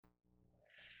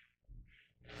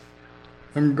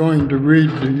I'm going to read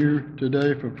to you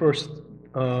today from First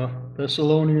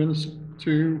Thessalonians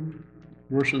 2,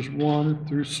 verses 1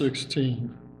 through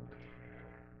 16.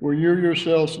 For you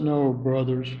yourselves know,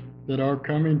 brothers, that our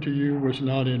coming to you was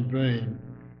not in vain,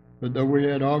 but that we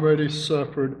had already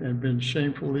suffered and been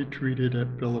shamefully treated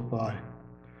at Philippi.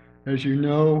 As you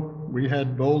know, we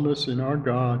had boldness in our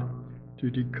God to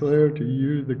declare to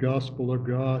you the gospel of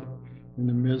God in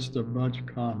the midst of much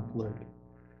conflict.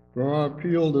 For our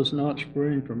appeal does not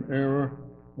spring from error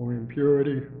or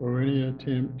impurity or any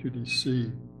attempt to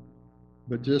deceive,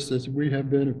 but just as we have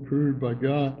been approved by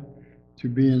God to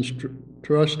be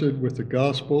entrusted with the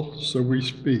gospel, so we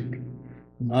speak,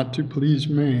 not to please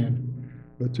man,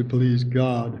 but to please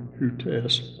God who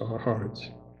tests our hearts.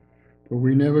 For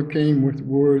we never came with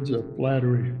words of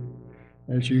flattery,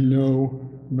 as you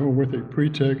know, nor with a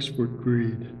pretext for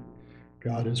greed.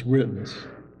 God is witness.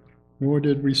 Nor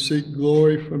did we seek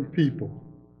glory from people,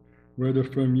 whether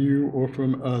from you or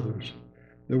from others,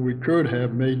 though we could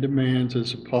have made demands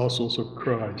as apostles of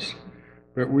Christ.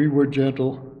 But we were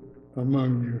gentle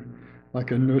among you,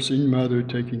 like a nursing mother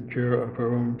taking care of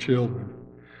her own children.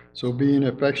 So being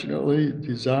affectionately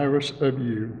desirous of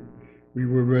you, we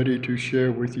were ready to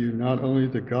share with you not only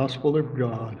the gospel of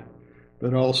God,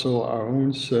 but also our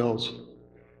own selves,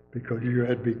 because you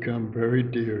had become very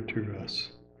dear to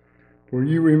us. For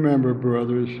you remember,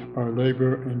 brothers, our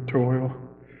labor and toil.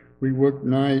 We worked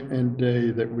night and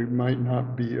day that we might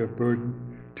not be a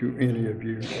burden to any of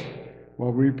you,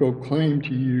 while we proclaim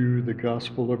to you the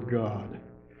gospel of God.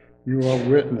 You are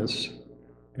witness,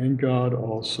 and God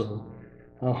also,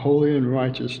 how holy and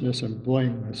righteousness and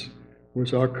blameless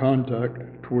was our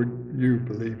conduct toward you,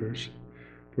 believers.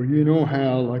 For you know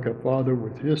how, like a father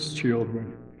with his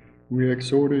children, we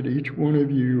exhorted each one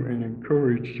of you and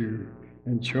encouraged you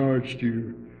and charged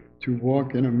you to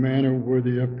walk in a manner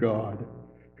worthy of God,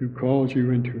 who calls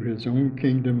you into his own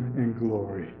kingdom and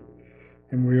glory.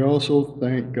 And we also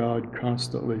thank God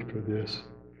constantly for this,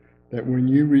 that when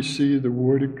you receive the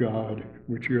word of God,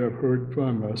 which you have heard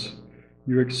from us,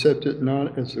 you accept it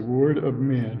not as the word of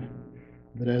men,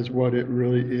 but as what it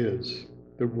really is,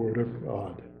 the word of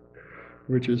God,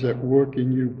 which is at work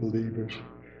in you, believers.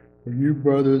 For you,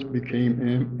 brothers,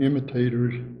 became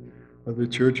imitators of the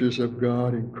churches of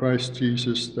God in Christ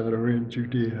Jesus that are in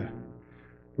Judea.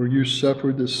 For you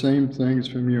suffered the same things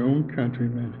from your own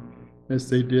countrymen as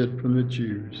they did from the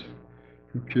Jews,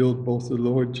 who killed both the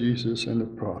Lord Jesus and the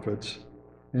prophets,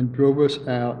 and drove us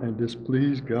out and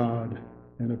displeased God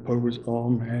and opposed all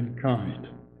mankind,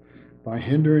 by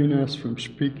hindering us from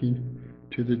speaking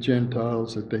to the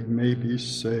Gentiles that they may be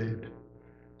saved,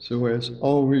 so as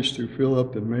always to fill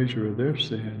up the measure of their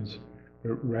sins,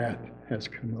 but wrath has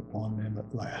come upon them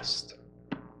at last.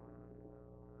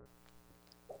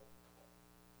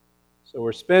 So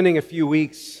we're spending a few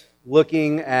weeks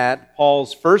looking at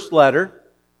Paul's first letter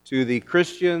to the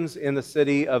Christians in the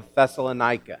city of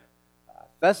Thessalonica.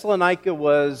 Thessalonica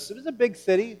was a big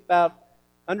city, about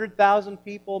 100,000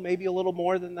 people, maybe a little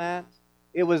more than that.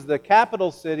 It was the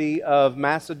capital city of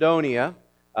Macedonia,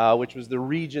 which was the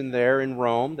region there in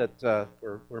Rome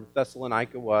where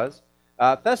Thessalonica was.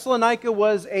 Thessalonica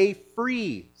was a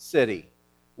free city,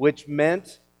 which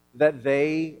meant that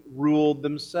they ruled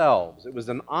themselves. It was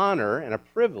an honor and a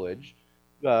privilege,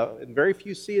 and very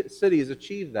few cities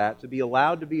achieved that, to be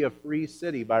allowed to be a free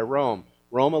city by Rome.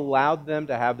 Rome allowed them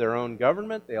to have their own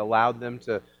government. They allowed them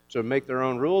to make their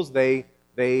own rules. They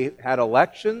had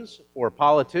elections for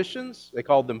politicians. They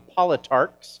called them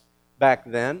politarchs back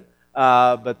then.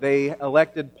 But they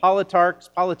elected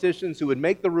politicians who would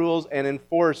make the rules and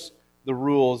enforce the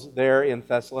rules there in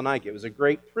Thessalonica. It was a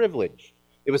great privilege.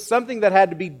 It was something that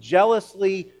had to be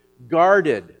jealously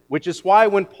guarded, which is why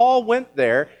when Paul went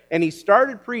there and he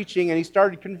started preaching and he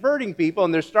started converting people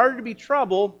and there started to be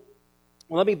trouble.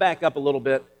 Well, let me back up a little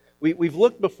bit. We've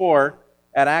looked before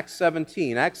at Acts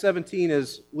 17. Acts 17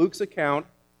 is Luke's account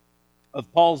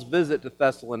of Paul's visit to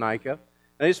Thessalonica.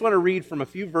 And I just want to read from a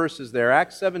few verses there.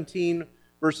 Acts 17,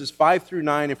 verses 5 through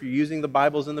 9. If you're using the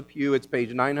Bibles in the pew, it's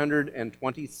page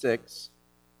 926.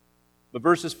 But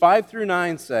verses 5 through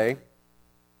 9 say,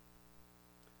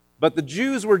 "But the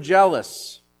Jews were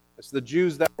jealous." That's the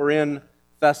Jews that were in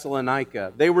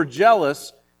Thessalonica. "They were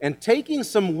jealous, and taking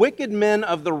some wicked men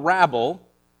of the rabble,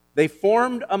 they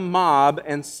formed a mob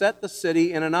and set the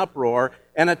city in an uproar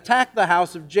and attacked the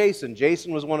house of Jason."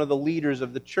 Jason was one of the leaders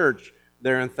of the church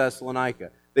there in Thessalonica.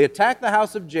 "They attacked the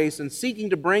house of Jason, seeking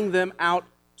to bring them out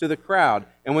to the crowd.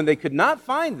 And when they could not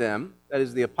find them," that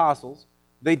is the apostles,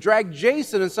 "they dragged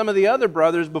Jason and some of the other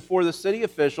brothers before the city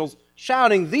officials,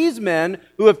 shouting, 'These men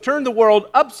who have turned the world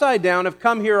upside down have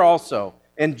come here also.'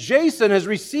 And Jason has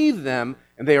received them,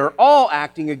 and they are all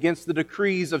acting against the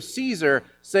decrees of Caesar,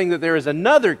 saying that there is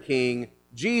another king,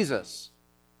 Jesus.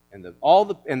 And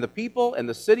the people and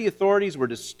the city authorities were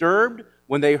disturbed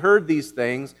when they heard these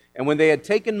things, and when they had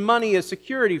taken money as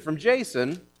security from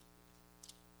Jason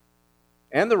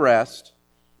and the rest,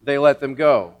 they let them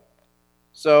go.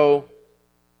 So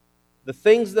the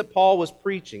things that Paul was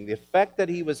preaching, the effect that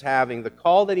he was having, the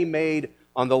call that he made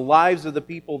on the lives of the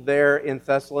people there in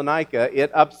Thessalonica,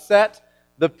 it upset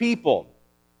the people.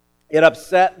 It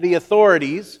upset the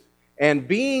authorities, and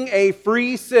being a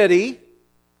free city,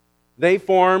 they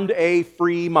formed a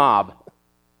free mob.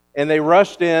 And they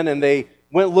rushed in and they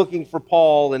went looking for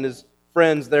Paul and his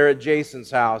friends there at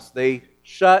Jason's house. They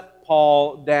shut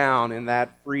Paul down in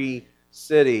that free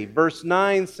city. Verse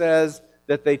 9 says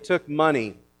that they took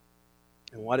money.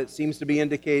 And what it seems to be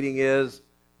indicating is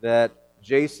that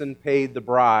Jason paid the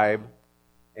bribe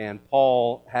and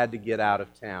Paul had to get out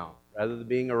of town. Rather than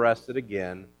being arrested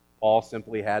again, Paul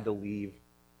simply had to leave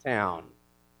town.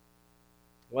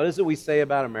 What is it we say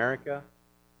about America?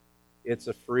 It's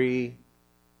a free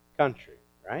country,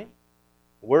 right?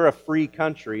 We're a free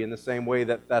country in the same way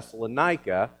that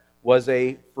Thessalonica was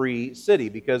a free city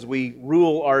because we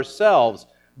rule ourselves.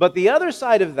 But the other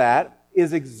side of that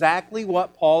is exactly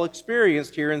what Paul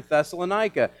experienced here in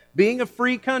Thessalonica. Being a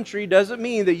free country doesn't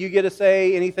mean that you get to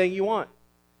say anything you want.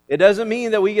 It doesn't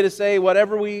mean that we get to say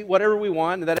whatever we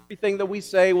want and that everything that we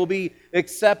say will be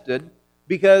accepted,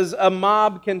 because a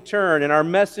mob can turn and our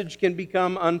message can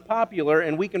become unpopular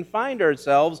and we can find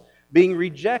ourselves being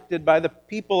rejected by the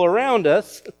people around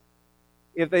us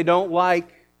if they don't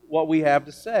like what we have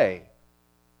to say.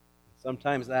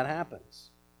 Sometimes that happens.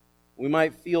 We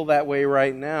might feel that way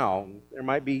right now. There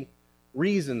might be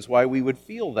reasons why we would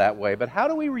feel that way, but how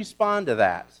do we respond to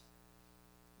that?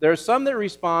 There are some that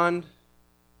respond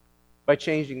by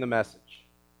changing the message.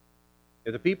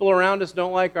 If the people around us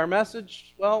don't like our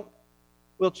message, well,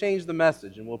 we'll change the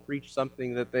message and we'll preach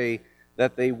something that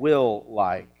they will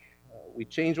like. We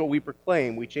change what we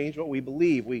proclaim. We change what we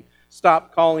believe. We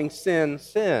stop calling sin,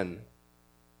 sin.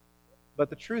 But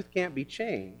the truth can't be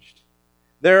changed.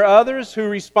 There are others who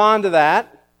respond to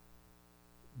that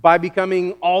by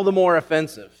becoming all the more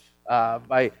offensive,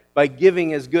 by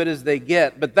giving as good as they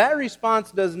get. But that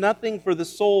response does nothing for the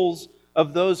souls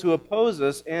of those who oppose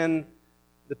us, and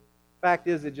the fact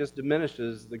is it just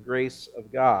diminishes the grace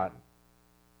of God.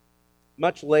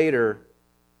 Much later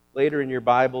in your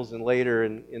Bibles and later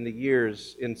in the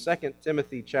years, in 2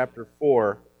 Timothy chapter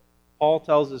 4, Paul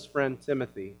tells his friend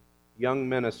Timothy, young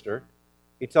minister,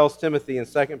 he tells Timothy in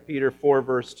 2 Peter 4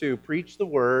 verse 2, preach the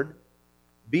word,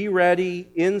 be ready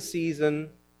in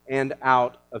season and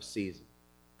out of season.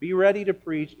 Be ready to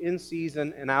preach in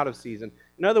season and out of season.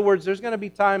 In other words, there's going to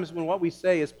be times when what we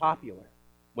say is popular,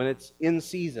 when it's in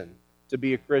season to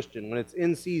be a Christian, when it's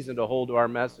in season to hold to our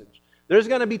message. There's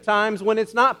going to be times when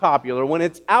it's not popular, when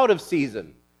it's out of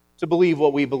season to believe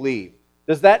what we believe.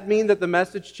 Does that mean that the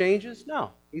message changes?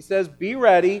 No. He says, be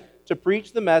ready to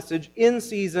preach the message in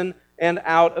season and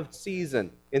out of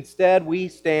season. Instead, we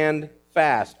stand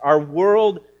fast. Our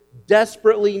world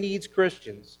desperately needs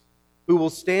Christians who will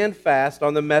stand fast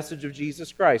on the message of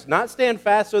Jesus Christ. Not stand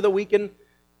fast so that we can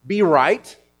be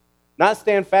right, not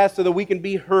stand fast so that we can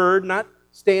be heard, not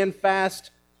stand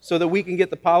fast so that we can get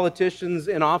the politicians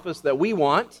in office that we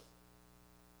want,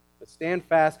 but stand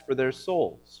fast for their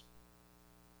souls.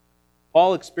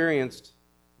 Paul experienced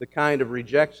the kind of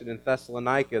rejection in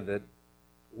Thessalonica that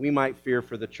we might fear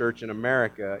for the church in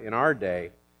America in our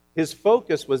day. His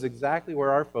focus was exactly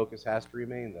where our focus has to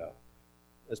remain, though.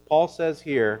 As Paul says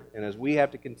here, and as we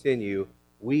have to continue,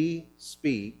 we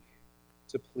speak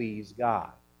to please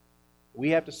God.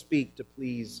 We have to speak to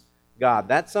please God.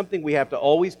 That's something we have to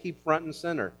always keep front and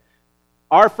center.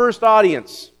 Our first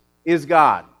audience is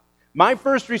God. My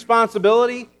first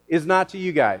responsibility is not to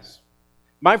you guys.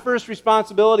 My first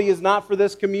responsibility is not for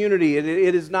this community. It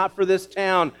is not for this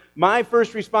town. My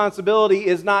first responsibility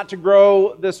is not to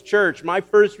grow this church. My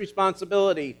first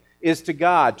responsibility is to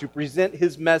God, to present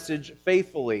His message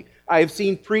faithfully. I have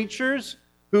seen preachers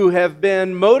who have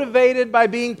been motivated by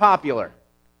being popular.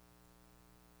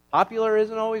 Popular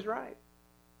isn't always right.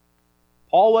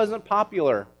 Paul wasn't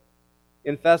popular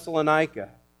in Thessalonica,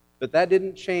 but that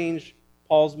didn't change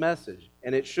Paul's message,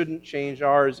 and it shouldn't change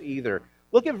ours either.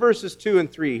 Look at verses 2 and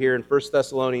 3 here in 1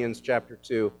 Thessalonians chapter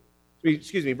 2.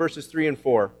 Verses 3 and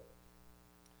 4.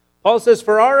 Paul says,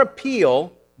 for our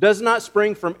appeal does not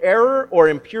spring from error or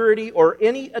impurity or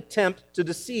any attempt to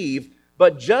deceive,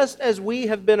 but just as we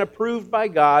have been approved by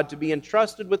God to be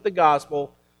entrusted with the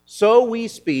gospel, so we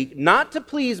speak, not to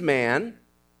please man,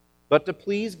 but to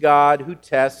please God who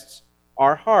tests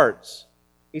our hearts.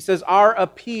 He says our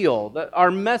appeal, that our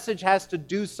message has to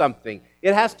do something.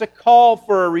 It has to call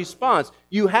for a response.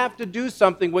 You have to do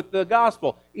something with the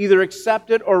gospel. Either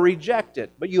accept it or reject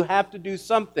it, but you have to do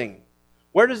something.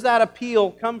 Where does that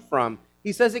appeal come from?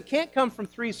 He says it can't come from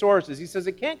three sources. He says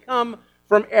it can't come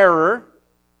from error.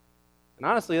 And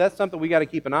honestly, that's something we got to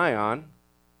keep an eye on,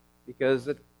 because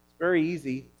it's very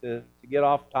easy to get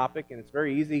off topic, and it's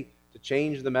very easy to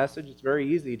change the message. It's very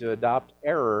easy to adopt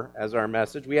error as our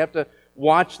message. We have to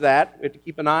watch that. We have to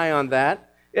keep an eye on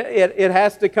that. It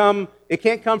has to come, it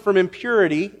can't come from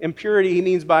impurity. Impurity, he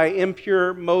means by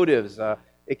impure motives.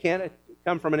 It can't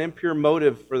come from an impure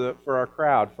motive for our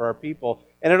crowd, for our people.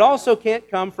 And it also can't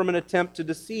come from an attempt to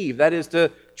deceive. That is, to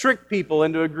trick people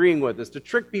into agreeing with us, to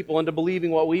trick people into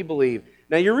believing what we believe.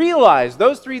 Now you realize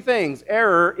those three things,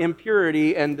 error,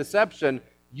 impurity, and deception,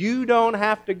 you don't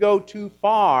have to go too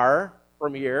far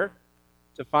from here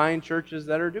to find churches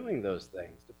that are doing those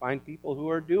things, to find people who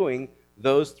are doing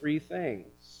those three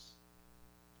things.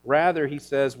 Rather, he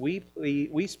says, we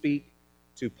speak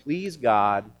to please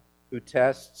God who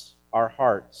tests our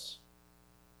hearts.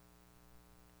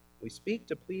 We speak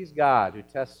to please God who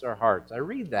tests our hearts. I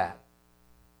read that,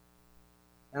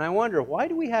 and I wonder, why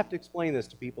do we have to explain this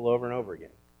to people over and over again?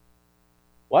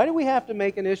 Why do we have to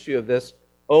make an issue of this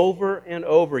over and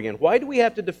over again? Why do we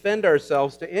have to defend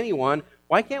ourselves to anyone?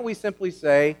 Why can't we simply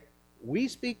say, we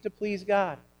speak to please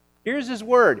God? Here's His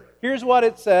Word. Here's what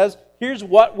it says. Here's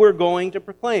what we're going to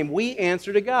proclaim. We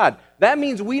answer to God. That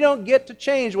means we don't get to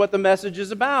change what the message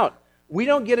is about. We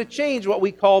don't get to change what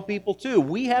we call people to.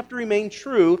 We have to remain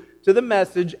true to the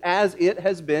message as it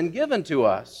has been given to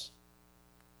us.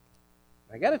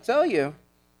 I got to tell you,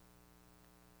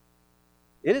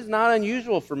 it is not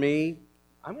unusual for me,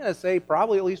 I'm going to say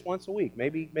probably at least once a week,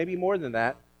 maybe more than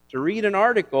that, to read an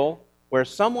article where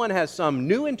someone has some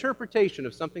new interpretation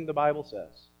of something the Bible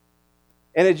says.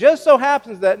 And it just so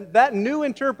happens that that new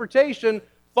interpretation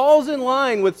falls in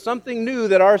line with something new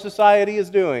that our society is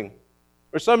doing,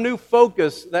 or some new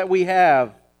focus that we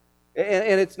have.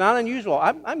 And it's not unusual.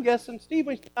 I'm guessing, Steve,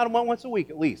 we find them once a week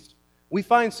at least. We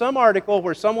find some article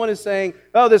where someone is saying,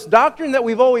 oh, this doctrine that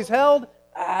we've always held,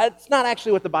 it's not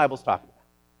actually what the Bible's talking about.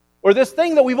 Or this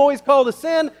thing that we've always called a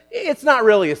sin, it's not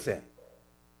really a sin.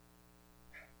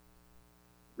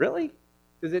 Really?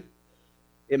 Because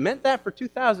it meant that for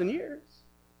 2,000 years.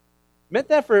 It meant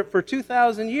that for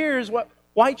 2,000 years.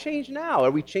 Why change now?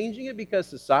 Are we changing it because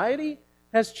society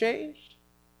has changed?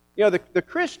 You know, the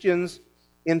Christians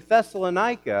in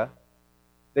Thessalonica,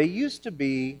 they used to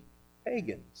be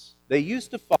pagans. They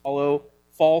used to follow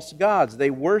false gods. They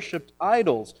worshipped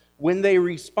idols. When they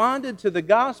responded to the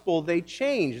gospel, they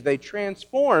changed. They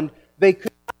transformed. They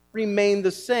could not remain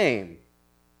the same.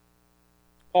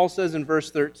 Paul says in verse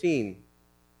 13,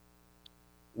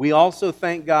 we also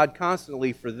thank God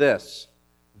constantly for this,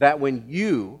 that when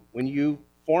you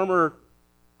former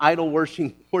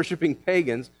idol-worshiping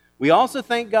pagans, we also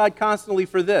thank God constantly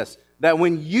for this, that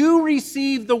when you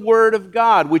received the word of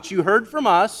God, which you heard from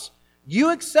us,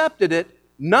 you accepted it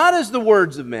not as the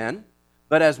words of men,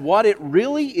 but as what it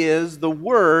really is, the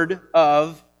Word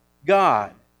of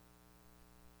God.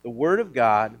 The Word of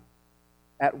God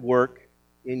at work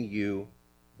in you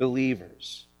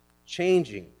believers.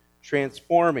 Changing,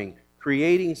 transforming,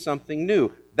 creating something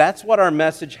new. That's what our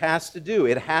message has to do.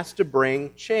 It has to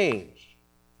bring change.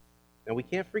 And we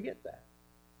can't forget that.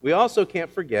 We also can't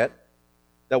forget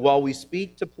that while we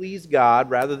speak to please God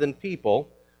rather than people,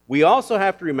 we also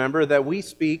have to remember that we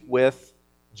speak with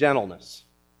gentleness.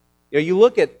 You know, you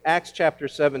look at Acts chapter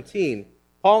 17.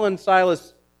 Paul and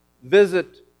Silas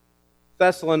visit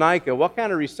Thessalonica. What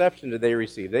kind of reception did they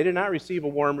receive? They did not receive a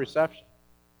warm reception.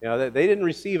 You know, they didn't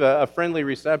receive a friendly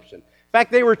reception. In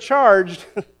fact, they were charged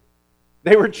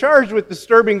with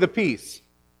disturbing the peace.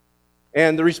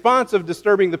 And the response of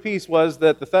disturbing the peace was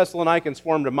that the Thessalonians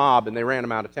formed a mob and they ran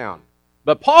them out of town.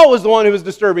 But Paul was the one who was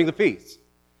disturbing the peace.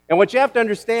 And what you have to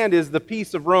understand is the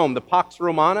peace of Rome, the Pax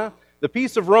Romana. The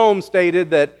peace of Rome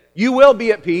stated that you will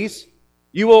be at peace,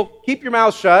 you will keep your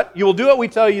mouth shut, you will do what we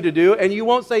tell you to do, and you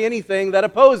won't say anything that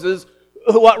opposes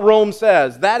what Rome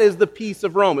says. That is the peace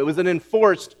of Rome. It was an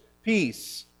enforced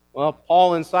peace. Well,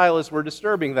 Paul and Silas were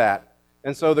disturbing that.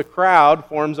 And so the crowd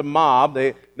forms a mob.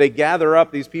 They gather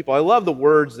up these people. I love the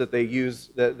words that they use,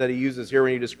 that he uses here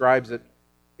when he describes it.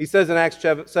 He says in Acts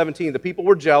 17, the people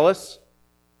were jealous,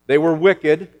 they were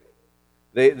wicked,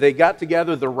 they got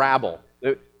together the rabble.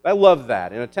 I love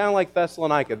that. In a town like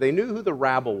Thessalonica, they knew who the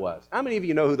rabble was. How many of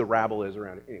you know who the rabble is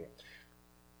around here? Anyway,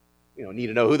 you don't need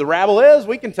to know who the rabble is.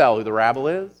 We can tell who the rabble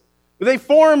is. But they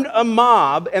formed a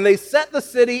mob, and they set the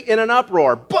city in an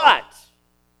uproar. But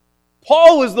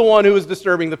Paul was the one who was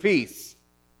disturbing the peace.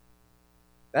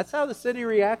 That's how the city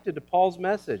reacted to Paul's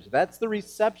message. That's the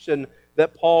reception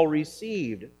that Paul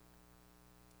received.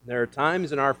 There are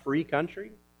times in our free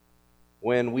country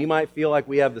when we might feel like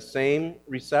we have the same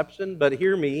reception, but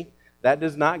hear me, that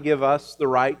does not give us the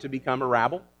right to become a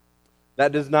rabble.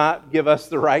 That does not give us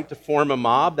the right to form a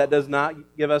mob. That does not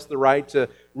give us the right to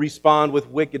respond with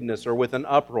wickedness or with an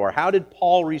uproar. How did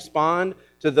Paul respond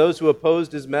to those who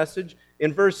opposed his message?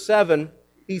 In verse 7,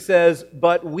 he says,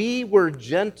 "But we were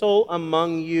gentle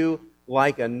among you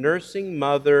like a nursing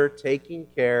mother taking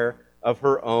care of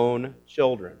her own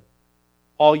children."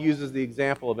 Paul uses the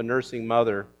example of a nursing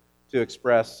mother to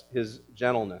express his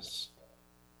gentleness.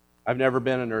 I've never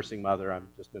been a nursing mother.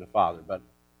 I've just been a father. But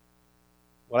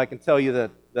what I can tell you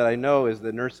that I know is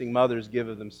that nursing mothers give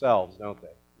of themselves, don't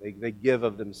they? They give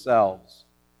of themselves.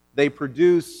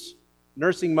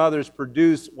 Nursing mothers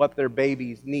produce what their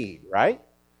babies need, right?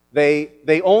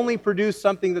 They only produce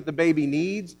something that the baby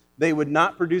needs. They would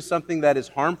not produce something that is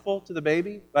harmful to the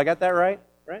baby. Have I got that right?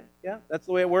 Right? Yeah, that's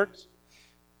the way it works.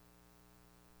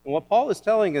 And what Paul is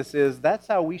telling us is that's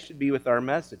how we should be with our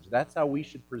message. That's how we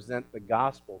should present the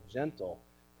gospel, gentle,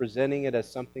 presenting it as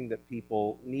something that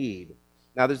people need.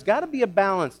 Now, there's got to be a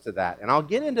balance to that, and I'll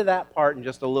get into that part in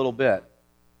just a little bit.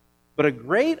 But a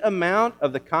great amount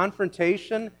of the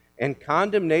confrontation and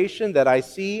condemnation that I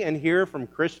see and hear from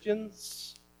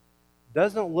Christians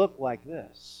doesn't look like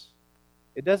this.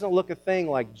 It doesn't look a thing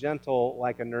like gentle,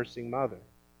 like a nursing mother.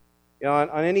 You know,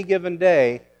 on any given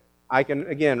day, I can,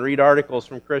 again, read articles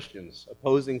from Christians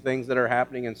opposing things that are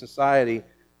happening in society.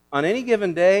 On any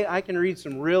given day, I can read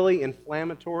some really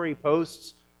inflammatory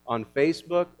posts on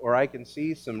Facebook, or I can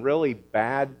see some really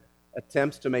bad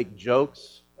attempts to make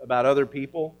jokes about other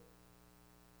people,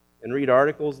 and read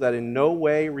articles that in no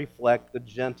way reflect the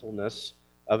gentleness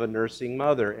of a nursing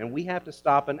mother. And we have to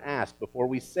stop and ask, before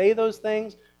we say those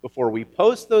things, before we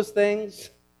post those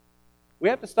things, we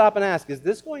have to stop and ask, is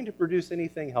this going to produce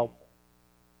anything helpful?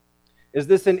 Is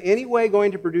this in any way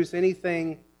going to produce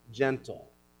anything gentle?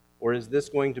 Or is this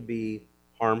going to be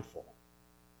harmful?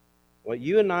 What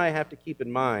you and I have to keep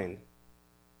in mind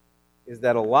is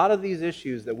that a lot of these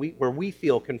issues where we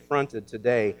feel confronted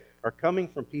today are coming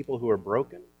from people who are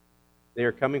broken. They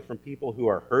are coming from people who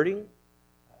are hurting.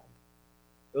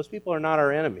 Those people are not our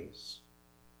enemies.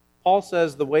 Paul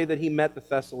says the way that he met the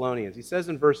Thessalonians. He says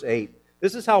in verse 8,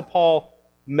 this is how Paul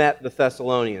met the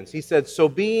Thessalonians. He said, "So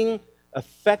being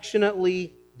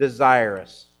affectionately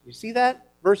desirous." You see that?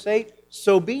 Verse 8?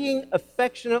 "So being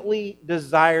affectionately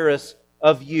desirous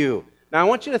of you." Now I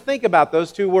want you to think about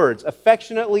those two words,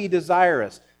 affectionately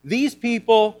desirous. These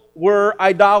people were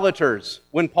idolaters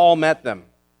when Paul met them.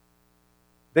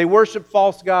 They worshiped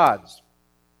false gods.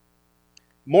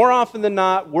 More often than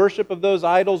not, worship of those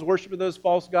idols, worship of those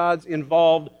false gods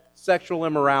involved sexual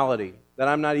immorality that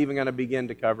I'm not even going to begin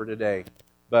to cover today.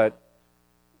 But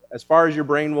as far as your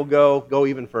brain will go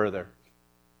even further.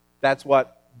 That's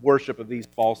what worship of these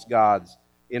false gods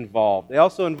involved. They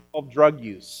also involved drug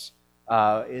use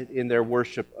in their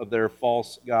worship of their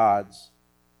false gods.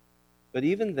 But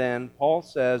even then, Paul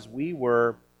says we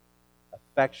were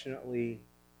affectionately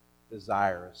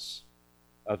desirous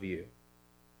of you.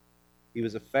 He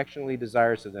was affectionately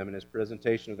desirous of them in his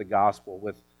presentation of the gospel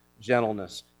with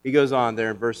gentleness. He goes on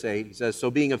there in verse 8. He says, "So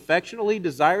being affectionately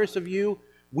desirous of you,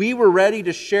 we were ready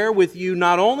to share with you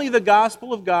not only the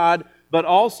gospel of God, but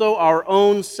also our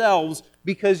own selves,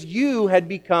 because you had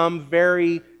become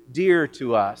very dear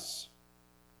to us."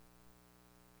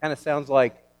 Kind of sounds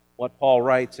like what Paul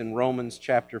writes in Romans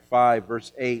chapter 5,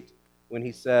 verse 8, when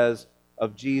he says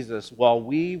of Jesus, "While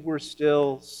we were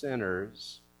still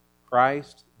sinners,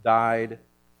 Christ died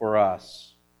for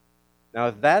us." Now,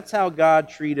 if that's how God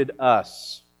treated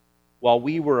us while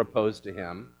we were opposed to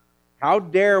him, how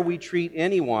dare we treat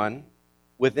anyone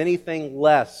with anything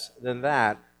less than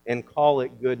that and call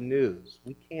it good news?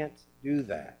 We can't do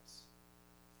that.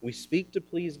 We speak to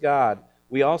please God.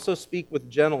 We also speak with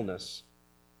gentleness.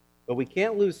 But we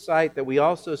can't lose sight that we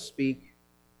also speak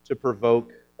to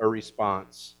provoke a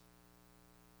response.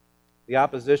 The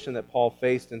opposition that Paul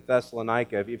faced in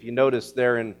Thessalonica, if you notice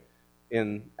there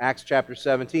in Acts chapter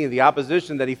 17, the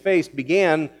opposition that he faced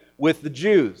began with the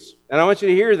Jews. And I want you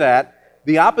to hear that.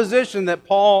 The opposition that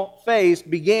Paul faced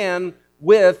began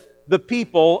with the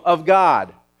people of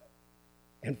God.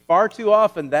 And far too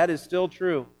often that is still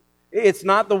true. It's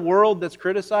not the world that's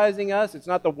criticizing us. It's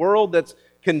not the world that's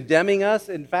condemning us.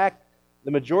 In fact,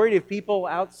 the majority of people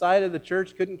outside of the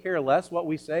church couldn't care less what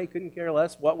we say, couldn't care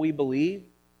less what we believe.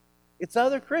 It's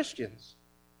other Christians.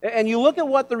 And you look at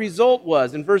what the result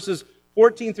was in verses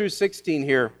 14 through 16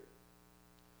 here.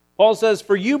 Paul says,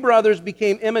 "For you, brothers,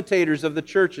 became imitators of the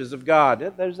churches of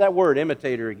God." There's that word,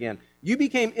 imitator again. "You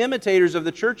became imitators of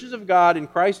the churches of God in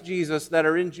Christ Jesus that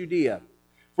are in Judea.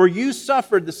 For you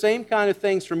suffered the same kind of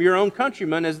things from your own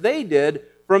countrymen as they did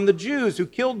from the Jews, who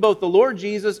killed both the Lord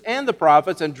Jesus and the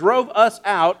prophets and drove us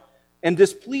out and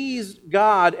displeased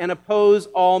God and opposed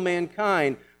all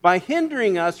mankind by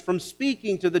hindering us from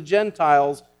speaking to the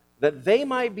Gentiles that they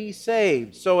might be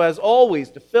saved, so as always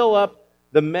to fill up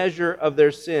the measure of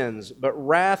their sins. But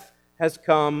wrath has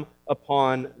come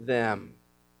upon them."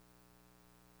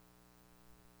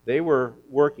 They were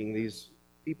working, these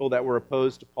people that were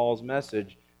opposed to Paul's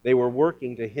message, they were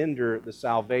working to hinder the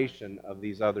salvation of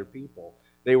these other people.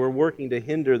 They were working to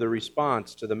hinder the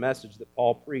response to the message that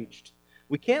Paul preached.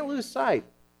 We can't lose sight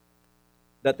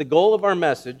that the goal of our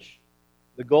message,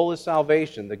 the goal is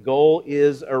salvation. The goal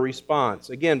is a response.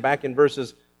 Again, back in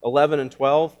verses 11 and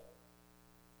 12,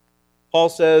 Paul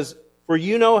says, "For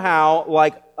you know how,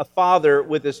 like a father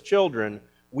with his children,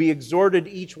 we exhorted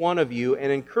each one of you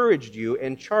and encouraged you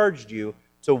and charged you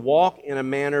to walk in a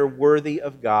manner worthy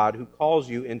of God, who calls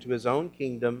you into his own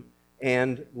kingdom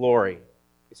and glory."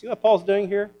 You see what Paul's doing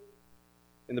here?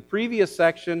 In the previous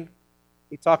section,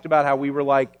 he talked about how we were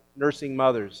like nursing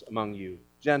mothers among you,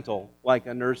 gentle like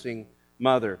a nursing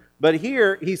mother. But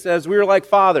here he says we were like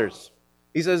fathers.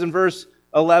 He says in verse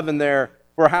 11 there,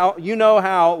 "For how you know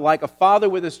how, like a father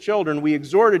with his children, we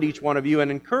exhorted each one of you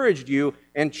and encouraged you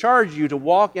and charged you to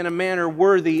walk in a manner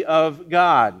worthy of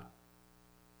God."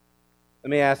 Let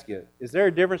me ask you, is there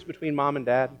a difference between mom and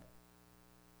dad?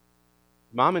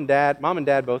 Mom and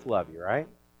dad both love you, right?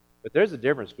 But there's a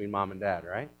difference between mom and dad,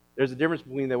 right? There's a difference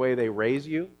between the way they raise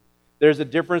you. There's a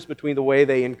difference between the way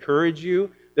they encourage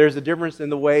you. There's a difference in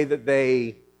the way that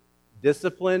they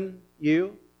discipline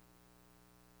you.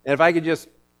 And if I could just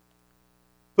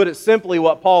put it simply,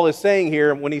 what Paul is saying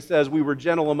here when he says we were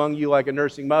gentle among you like a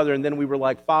nursing mother and then we were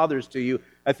like fathers to you,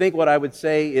 I think what I would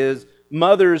say is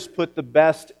mothers put the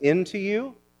best into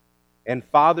you and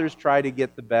fathers try to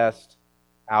get the best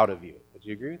out of you. Would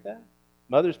you agree with that?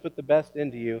 Mothers put the best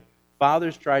into you,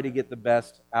 fathers try to get the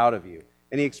best out of you.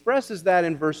 And he expresses that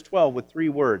in verse 12 with 3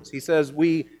 words. He says,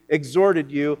 "We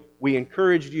exhorted you, we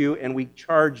encouraged you, and we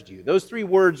charged you." Those 3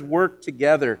 words work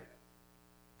together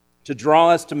to draw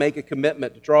us to make a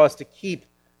commitment, to draw us to keep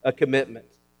a commitment.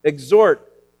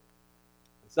 Exhort,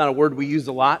 it's not a word we use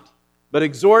a lot, but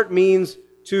exhort means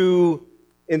to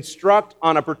instruct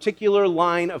on a particular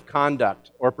line of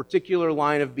conduct or a particular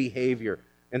line of behavior.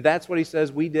 And that's what he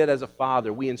says we did as a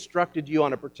father. We instructed you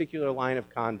on a particular line of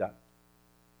conduct.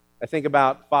 I think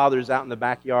about fathers out in the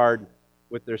backyard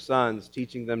with their sons,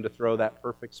 teaching them to throw that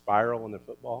perfect spiral in the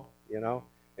football,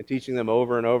 and teaching them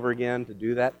over and over again to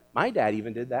do that. My dad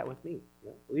even did that with me,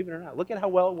 believe it or not. Look at how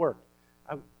well it worked.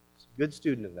 I was a good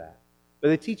student of that. But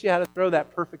they teach you how to throw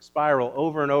that perfect spiral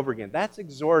over and over again. That's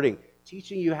exhorting,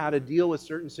 teaching you how to deal with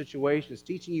certain situations,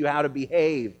 teaching you how to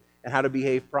behave and how to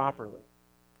behave properly.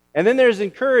 And then there's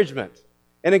encouragement.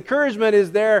 And encouragement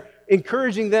is there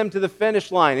encouraging them to the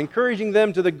finish line, encouraging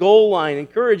them to the goal line.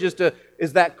 Encourage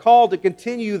is that call to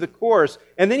continue the course.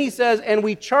 And then he says, "And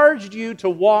we charged you to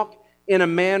walk in a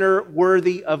manner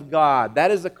worthy of God." That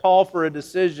is a call for a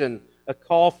decision, a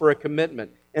call for a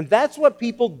commitment. And that's what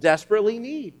people desperately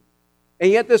need.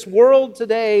 And yet this world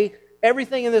today,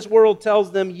 everything in this world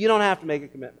tells them you don't have to make a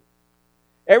commitment.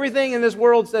 Everything in this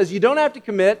world says you don't have to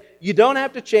commit, you don't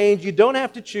have to change, you don't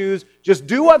have to choose. Just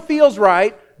do what feels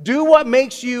right, do what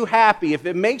makes you happy. If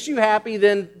it makes you happy,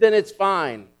 then it's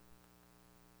fine.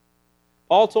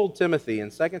 Paul told Timothy in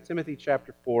 2 Timothy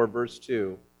chapter 4, verse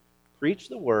 2, "Preach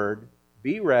the word,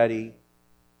 be ready,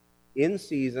 in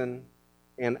season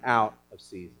and out of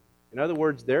season." In other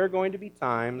words, there are going to be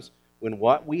times when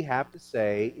what we have to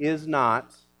say is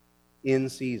not in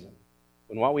season,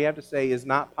 when what we have to say is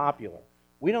not popular.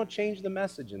 We don't change the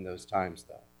message in those times,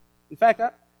 though. In fact,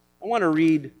 I want to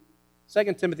read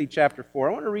 2 Timothy chapter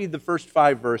 4. I want to read the first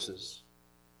 5 verses.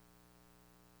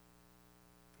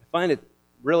 I find it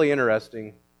really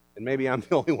interesting, and maybe I'm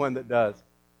the only one that does,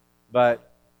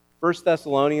 but 1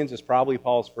 Thessalonians is probably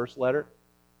Paul's first letter.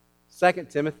 2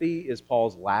 Timothy is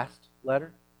Paul's last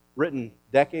letter, written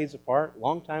decades apart,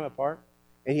 long time apart,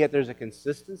 and yet there's a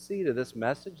consistency to this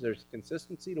message. There's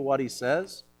consistency to what he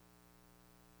says.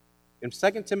 In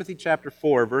 2 Timothy chapter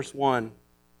 4, verse 1,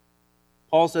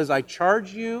 Paul says, "I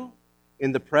charge you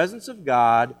in the presence of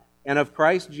God and of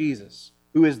Christ Jesus,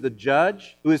 who is the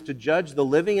judge, who is to judge the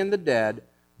living and the dead,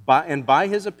 and by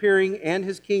his appearing and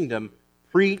his kingdom,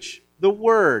 preach the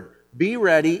word. Be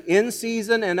ready in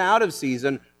season and out of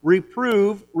season,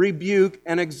 reprove, rebuke,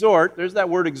 and exhort." There's that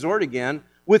word exhort again.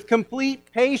 "With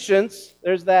complete patience,"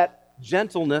 there's that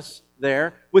gentleness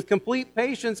there, with complete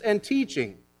patience and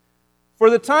teaching. For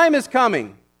the time is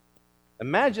coming.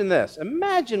 Imagine this.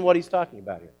 Imagine what he's talking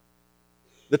about here.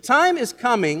 The time is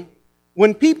coming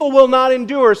when people will not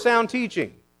endure sound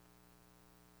teaching.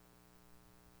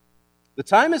 The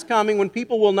time is coming when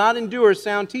people will not endure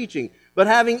sound teaching, but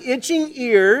having itching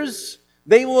ears,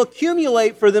 they will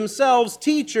accumulate for themselves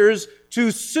teachers to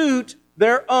suit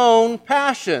their own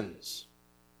passions,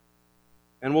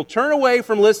 and will turn away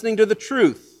from listening to the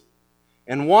truth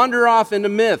and wander off into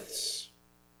myths.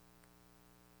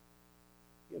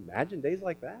 Can you imagine days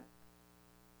like that?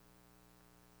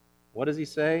 What does he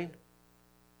say?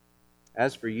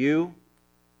 As for you,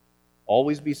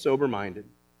 always be sober-minded,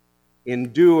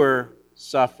 endure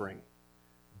suffering,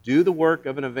 do the work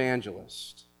of an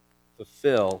evangelist,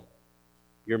 fulfill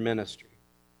your ministry.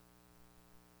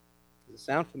 Does it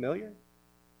sound familiar?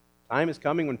 Time is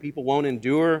coming when people won't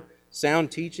endure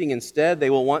sound teaching. Instead, they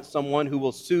will want someone who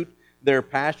will suit their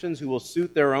passions, who will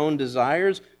suit their own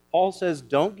desires. Paul says,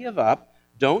 don't give up,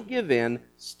 don't give in,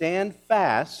 stand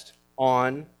fast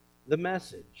on the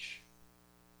message.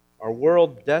 Our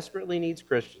world desperately needs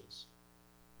Christians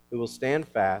who will stand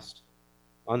fast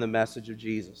on the message of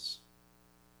Jesus.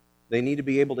 They need to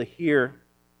be able to hear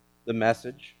the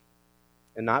message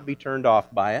and not be turned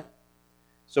off by it.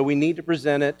 So we need to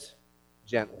present it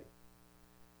gently.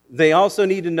 They also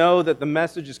need to know that the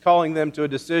message is calling them to a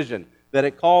decision, that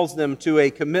it calls them to a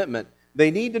commitment.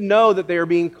 They need to know that they are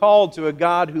being called to a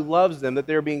God who loves them, that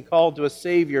they are being called to a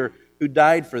Savior who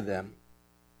died for them.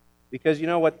 Because you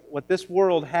know what this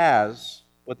world has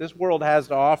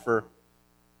to offer,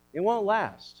 it won't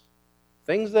last.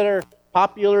 Things that are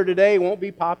popular today won't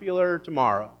be popular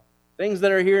tomorrow. Things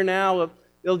that are here now,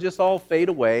 they'll just all fade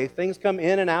away. Things come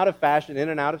in and out of fashion, in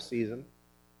and out of season.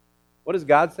 What does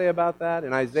God say about that?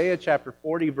 In Isaiah chapter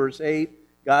 40, verse 8,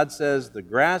 God says, the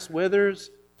grass withers,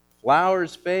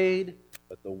 flowers fade,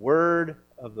 but the word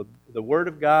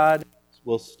of God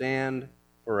will stand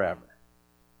forever.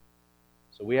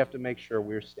 So we have to make sure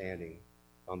we're standing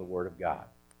on the Word of God,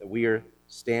 that we are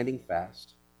standing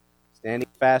fast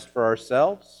for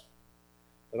ourselves,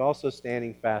 but also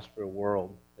standing fast for a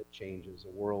world that changes, a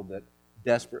world that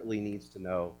desperately needs to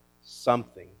know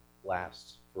something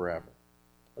lasts forever.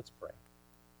 Let's pray.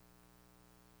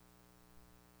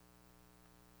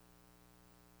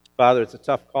 Father, it's a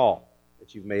tough call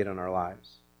that you've made on our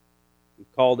lives.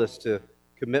 You've called us to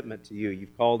commitment to you.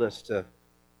 You've called us to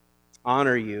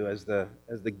honor you as the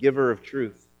giver of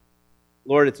truth.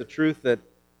 Lord, it's a truth that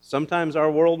sometimes our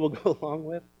world will go along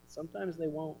with, sometimes they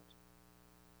won't.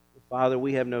 But Father,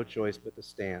 we have no choice but to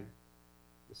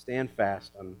stand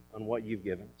fast on what you've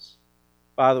given us.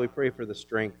 Father, we pray for the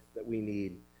strength that we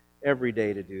need every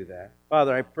day to do that.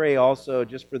 Father, I pray also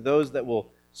just for those that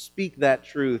will speak that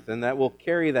truth and that will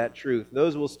carry that truth.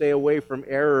 Those will stay away from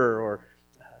error or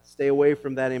stay away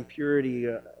from that impurity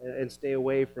and stay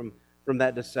away from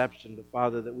that deception. But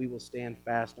Father, that we will stand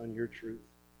fast on your truth.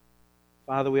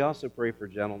 Father, we also pray for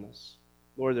gentleness.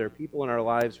 Lord, there are people in our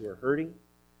lives who are hurting.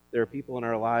 There are people in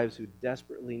our lives who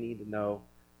desperately need to know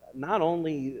not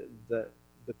only the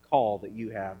call that you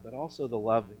have, but also the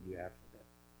love that you have for them.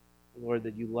 Lord,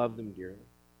 that you love them dearly.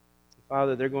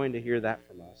 Father, they're going to hear that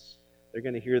from us. They're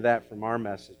going to hear that from our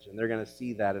message, and they're going to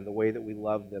see that in the way that we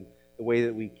love them, the way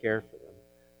that we care for them.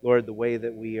 Lord, the way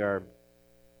that we are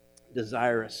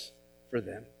desirous for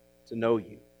them to know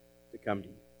you, to come to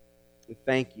you. We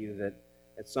thank you that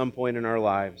at some point in our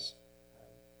lives,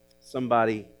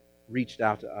 somebody reached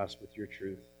out to us with your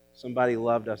truth. Somebody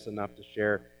loved us enough to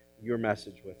share your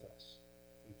message with us.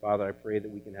 And Father, I pray that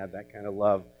we can have that kind of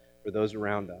love for those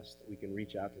around us, that we can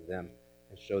reach out to them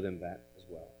and show them that as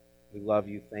well. We love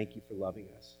you. Thank you for loving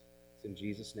us. It's in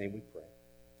Jesus' name we pray.